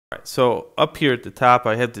Alright, so up here at the top,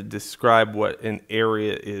 I have to describe what an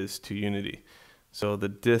area is to Unity. So the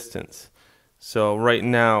distance. So right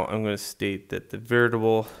now, I'm going to state that the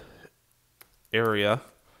variable area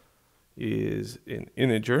is an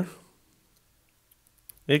integer.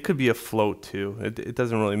 It could be a float too. It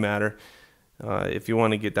doesn't really matter. If you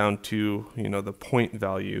want to get down to the point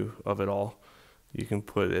value of it all, you can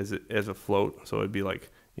put it as a float. So it'd be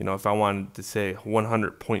like if I wanted to say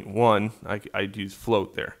 100.1, I'd use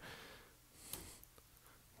float there.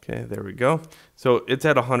 Okay, there we go. So it's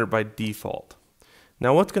at 100 by default.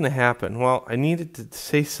 Now what's going to happen? Well, I needed to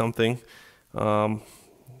say something so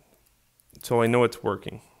I know it's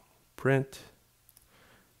working. Print.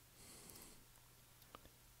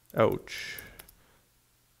 Ouch.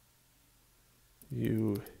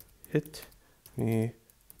 You hit me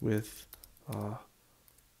with a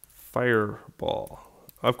fireball.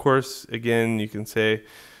 Of course, again, you can say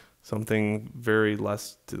something very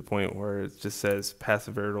less to the point where it just says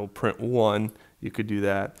passive variable print 1. You could do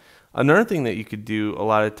that. Another thing that you could do a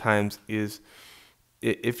lot of times is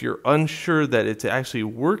if you're unsure that it's actually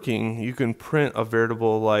working, you can print a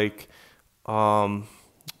variable like the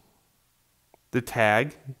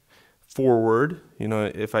tag forward.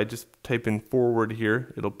 If I just type in forward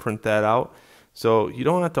here, it'll print that out. So you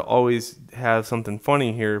don't have to always have something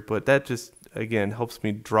funny here, but that just again helps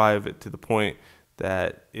me drive it to the point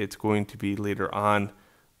that it's going to be later on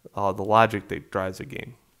the logic that drives a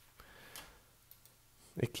game.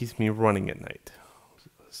 It keeps me running at night.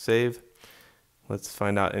 Save. Let's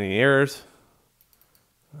find out any errors.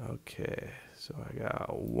 Okay, so I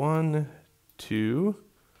got 1, 2,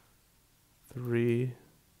 3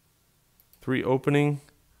 opening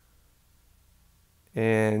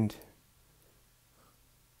and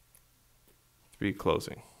 3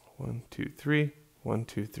 closing. 1, 2, 3, 1,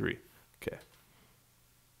 2, 3. Okay.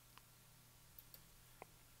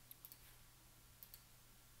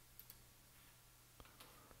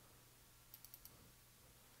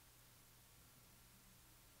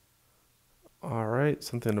 All right,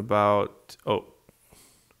 something about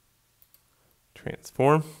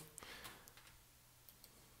transform.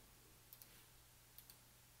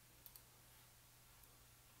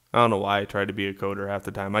 I don't know why I try to be a coder half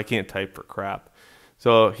the time. I can't type for crap.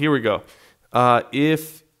 So here we go.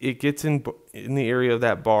 If it gets in the area of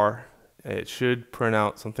that bar, it should print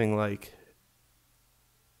out something like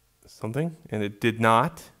something, and it did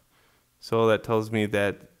not. So that tells me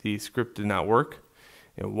that the script did not work.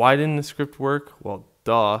 And why didn't the script work? Well,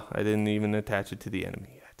 duh, I didn't even attach it to the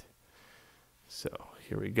enemy yet. So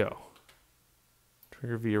here we go.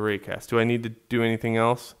 Trigger via Raycast. Do I need to do anything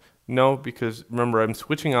else? No, because remember, I'm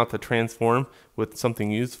switching out the transform with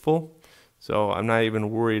something useful. So I'm not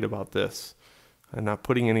even worried about this. I'm not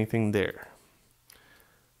putting anything there.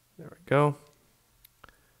 There we go.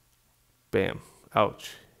 Bam.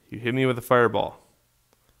 Ouch. You hit me with a fireball.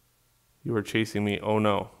 You were chasing me. Oh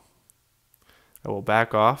no. I will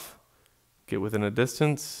back off, get within a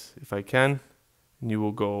distance if I can, and you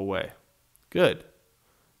will go away. Good.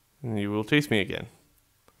 And you will chase me again.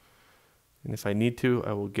 And if I need to,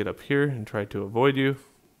 I will get up here and try to avoid you.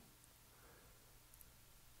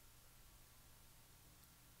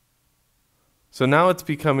 So now it's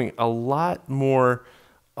becoming a lot more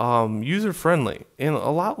user-friendly and a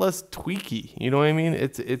lot less tweaky. You know what I mean?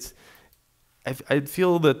 I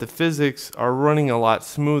feel that the physics are running a lot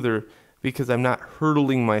smoother because I'm not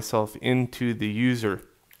hurtling myself into the user.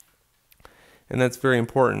 And that's very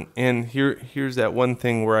important. And here's that one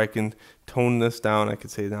thing where I can tone this down. I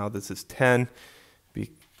could say now this is 10,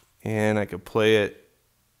 and I could play it,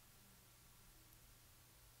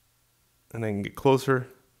 and I can get closer.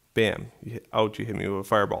 Bam, ouch, you hit me with a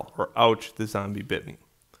fireball, or ouch, the zombie bit me.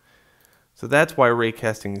 So that's why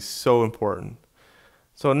raycasting is so important.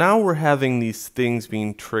 So now we're having these things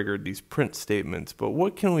being triggered, these print statements, but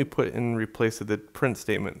what can we put in place of the print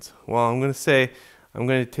statements? Well, I'm going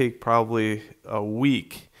to take probably a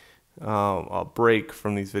week a break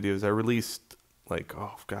from these videos. I released like,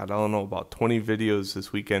 oh God, I don't know, about 20 videos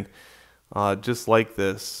this weekend just like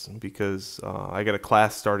this because I got a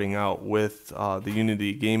class starting out with the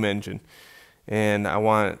Unity game engine, and I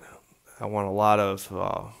want a lot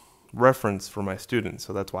of reference for my students,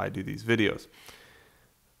 so that's why I do these videos.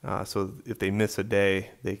 So if they miss a day,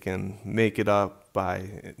 they can make it up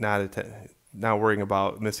by not worrying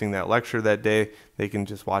about missing that lecture that day. They can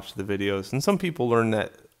just watch the videos. And some people learn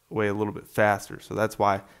that way a little bit faster. So that's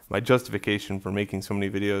why my justification for making so many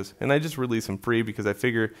videos. And I just release them free because I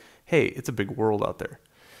figure, hey, it's a big world out there.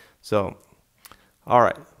 So, all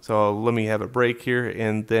right. So let me have a break here.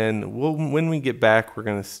 And then when we get back, we're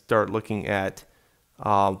going to start looking at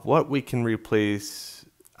what we can replace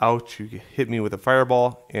ouch, you hit me with a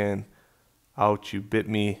fireball, and ouch, you bit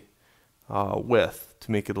me with,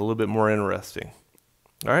 to make it a little bit more interesting.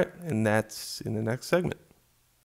 All right, and that's in the next segment.